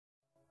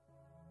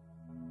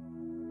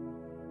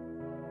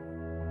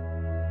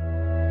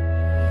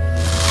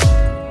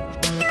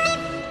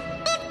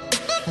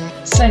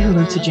Say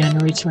hello to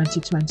January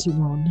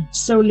 2021.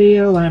 So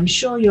Leo, I'm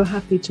sure you're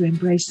happy to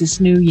embrace this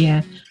new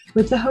year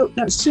with the hope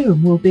that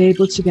soon we'll be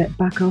able to get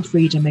back our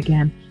freedom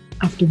again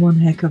after one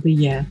heck of a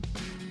year.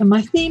 And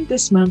my theme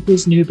this month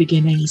is New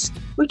Beginnings,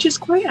 which is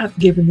quite apt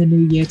given the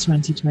new year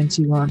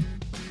 2021.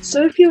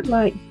 So if you'd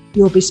like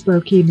your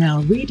bespoke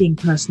email reading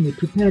personally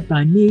prepared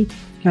by me,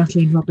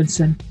 Kathleen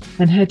Robinson,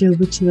 then head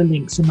over to the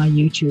links in my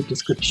YouTube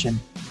description.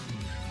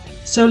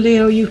 So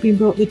Leo, you've been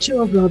brought the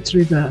Two of Rods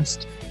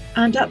reversed.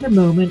 And at the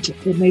moment,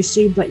 it may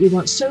seem that you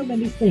want so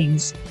many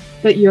things,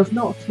 but you have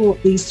not thought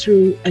these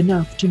through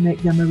enough to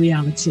make them a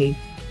reality.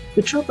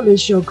 The trouble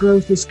is your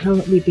growth is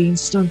currently being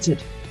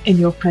stunted in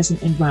your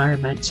present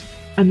environment,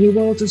 and your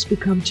world has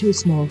become too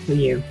small for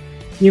you.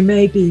 You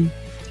may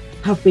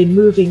have been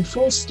moving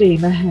full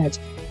steam ahead,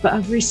 but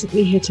have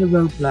recently hit a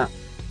roadblock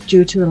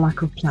due to a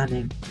lack of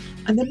planning.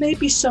 And there may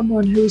be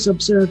someone who's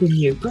observing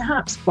you,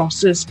 perhaps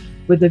bosses,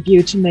 with a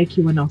view to make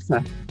you an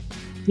offer.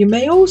 You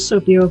may also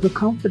be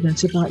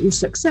overconfident about your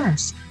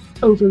success,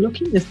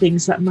 overlooking the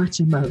things that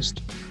matter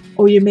most.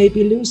 Or you may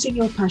be losing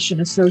your passion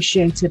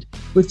associated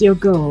with your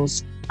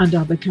goals and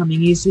are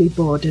becoming easily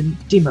bored and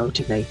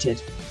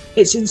demotivated.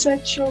 It's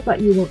essential that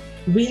you will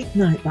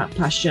reignite that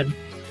passion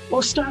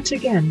or start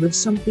again with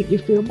something you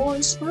feel more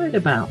inspired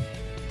about.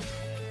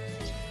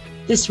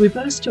 This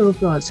reverse Two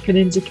of Rods can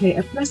indicate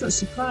a pleasant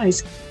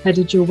surprise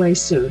headed your way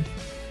soon.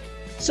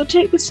 So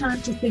take the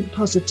time to think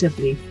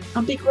positively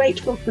and be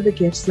grateful for the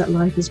gifts that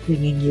life is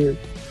bringing you.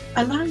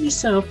 Allow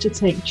yourself to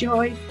take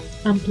joy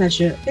and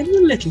pleasure in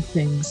the little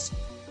things.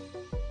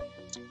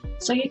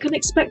 So you can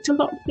expect a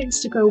lot of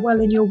things to go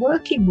well in your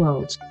working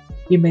world.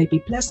 You may be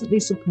pleasantly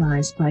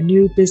surprised by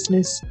new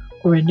business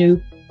or a new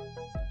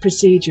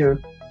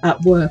procedure at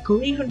work,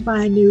 or even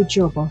by a new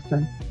job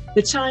offer.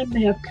 The time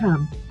may have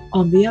come,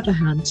 on the other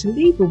hand, to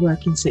leave a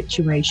working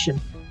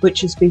situation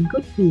which has been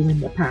good for you in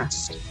the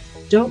past.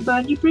 Don't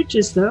burn your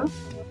bridges though.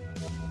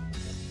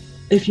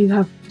 If you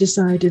have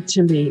decided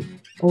to leave,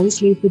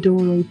 always leave the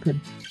door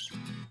open.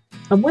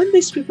 And when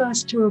this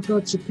reverse Two of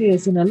Rods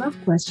appears in a love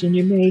question,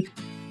 you may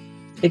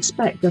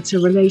expect that a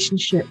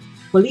relationship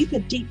will either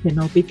deepen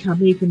or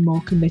become even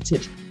more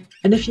committed.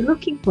 And if you're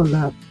looking for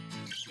love,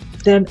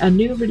 then a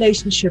new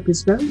relationship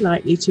is very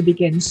likely to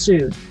begin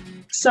soon.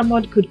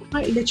 Someone could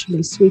quite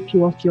literally sweep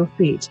you off your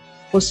feet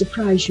or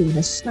surprise you in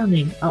a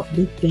stunning,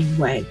 uplifting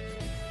way.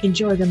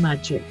 Enjoy the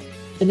magic.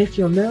 And if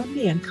you're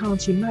lonely and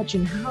can't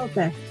imagine how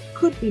there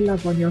could be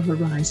love on your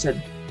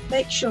horizon,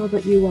 make sure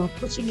that you are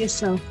putting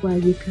yourself where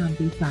you can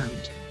be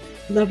found.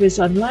 Love is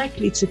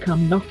unlikely to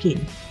come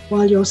knocking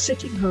while you're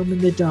sitting home in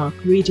the dark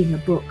reading a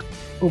book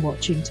or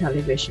watching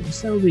television,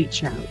 so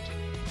reach out.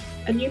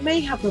 And you may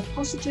have a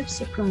positive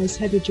surprise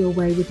headed your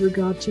way with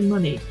regard to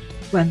money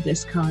when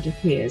this card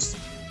appears.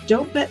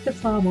 Don't bet the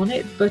farm on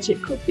it, but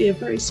it could be a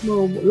very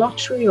small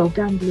lottery or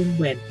gambling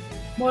win.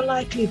 More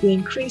likely the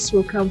increase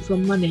will come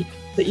from money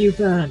that you've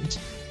earned,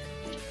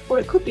 or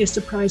it could be a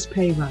surprise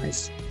pay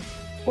rise,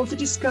 or the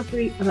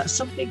discovery that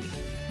something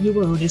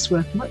you own is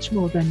worth much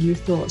more than you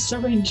thought,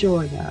 so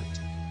enjoy that.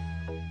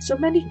 So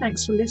many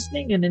thanks for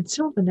listening, and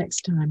until the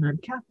next time, I'm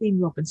Kathleen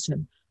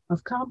Robinson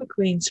of Karma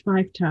Queen's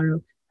Fife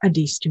Tarot and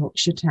East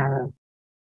Yorkshire Tarot.